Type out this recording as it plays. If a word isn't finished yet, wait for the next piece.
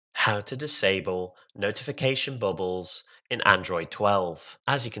how to disable notification bubbles in Android 12.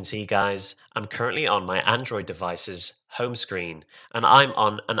 As you can see guys, I'm currently on my Android device's home screen and I'm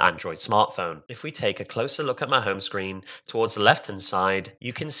on an Android smartphone. If we take a closer look at my home screen towards the left hand side,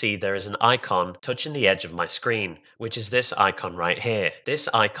 you can see there is an icon touching the edge of my screen, which is this icon right here. This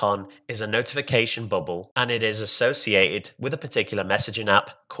icon is a notification bubble and it is associated with a particular messaging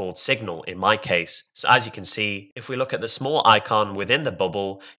app called Signal in my case. So as you can see, if we look at the small icon within the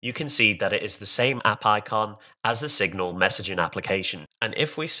bubble, you can see that it is the same app icon as the Signal messaging application. And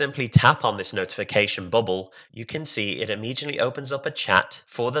if we simply tap on this notification bubble, you can see it immediately opens up a chat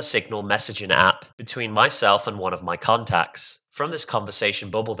for the Signal messaging app between myself and one of my contacts. From this conversation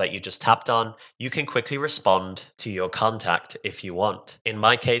bubble that you just tapped on, you can quickly respond to your contact if you want. In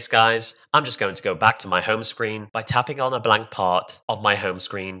my case, guys, I'm just going to go back to my home screen by tapping on a blank part of my home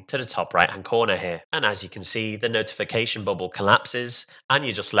screen to the top right hand corner here. And as you can see, the notification bubble collapses and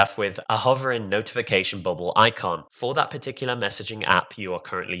you're just left with a hovering notification bubble icon for that particular messaging app you are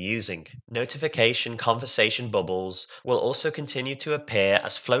currently using. Notification conversation bubbles will also continue to appear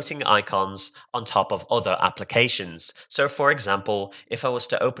as floating icons on top of other applications. So for example, if I was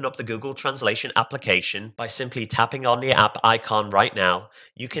to open up the Google Translation application by simply tapping on the app icon right now,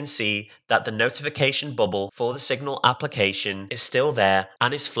 you can see that the notification bubble for the Signal application is still there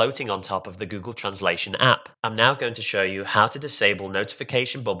and is floating on top of the Google Translation app. I'm now going to show you how to disable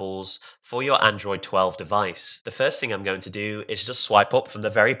notification bubbles for your Android 12 device. The first thing I'm going to do is just swipe up from the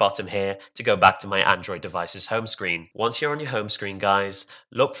very bottom here to go back to my Android device's home screen. Once you're on your home screen, guys,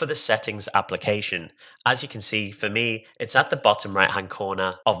 look for the Settings application. As you can see, for me, it's at the bottom right hand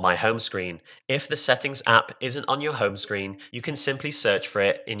corner of my home screen. If the Settings app isn't on your home screen, you can simply search for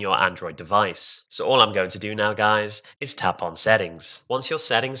it in your Android device. So all I'm going to do now, guys, is tap on Settings. Once your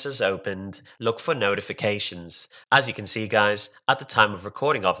Settings is opened, look for Notifications. As you can see, guys, at the time of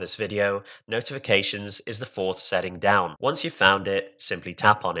recording of this video, Notifications is the fourth setting down. Once you've found it, simply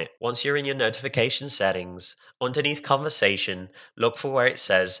tap on it. Once you're in your notification settings, underneath Conversation, look for where it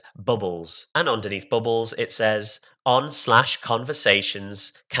says Bubbles. And underneath Bubbles, it says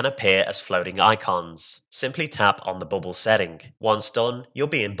on/conversations can appear as floating icons. Simply tap on the bubble setting. Once done, you'll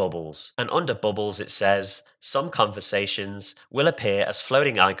be in Bubbles. And under Bubbles, it says some conversations will appear as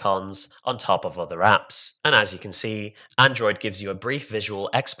floating icons on top of other apps. And as you can see, Android gives you a brief visual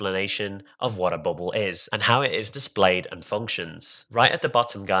explanation of what a bubble is and how it is displayed and functions. Right at the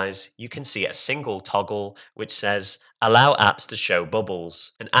bottom, guys, you can see a single toggle which says allow apps to show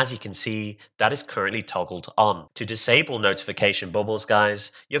bubbles. And as you can see, that is currently toggled on. To disable notification bubbles,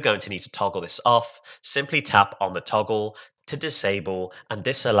 guys, you're going to need to toggle this off. Simply tap on the toggle to disable and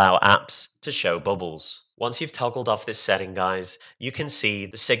disallow apps to show bubbles. Once you've toggled off this setting, guys, you can see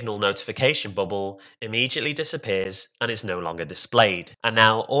the Signal notification bubble immediately disappears and is no longer displayed. And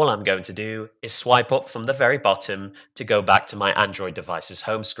now all I'm going to do is swipe up from the very bottom to go back to my Android device's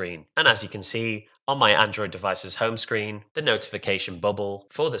home screen. And as you can see, on my Android device's home screen, the notification bubble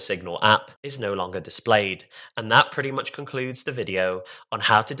for the Signal app is no longer displayed. And that pretty much concludes the video on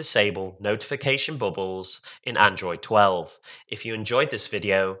how to disable notification bubbles in Android 12. If you enjoyed this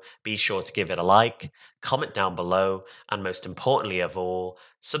video, be sure to give it a like, comment down below, and most importantly of all,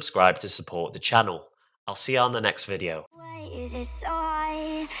 subscribe to support the channel. I'll see you on the next video. Why is it so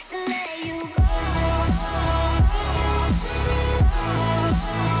hard to let you go?